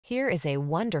Here is a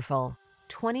wonderful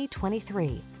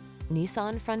 2023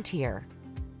 Nissan Frontier.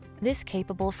 This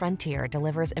capable Frontier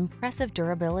delivers impressive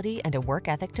durability and a work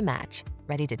ethic to match.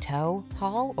 Ready to tow,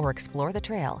 haul, or explore the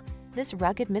trail, this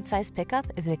rugged midsize pickup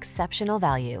is an exceptional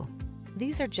value.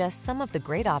 These are just some of the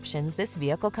great options this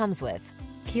vehicle comes with: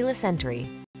 keyless entry,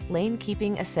 lane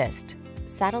keeping assist,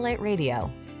 satellite radio,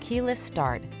 keyless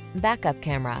start, backup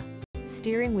camera,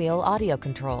 steering wheel audio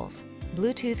controls,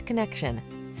 Bluetooth connection,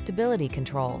 stability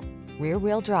control,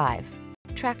 rear-wheel drive,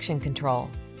 traction control.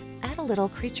 Add a little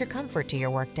creature comfort to your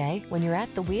workday when you're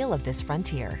at the wheel of this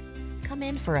Frontier. Come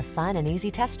in for a fun and easy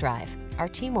test drive. Our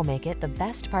team will make it the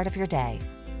best part of your day.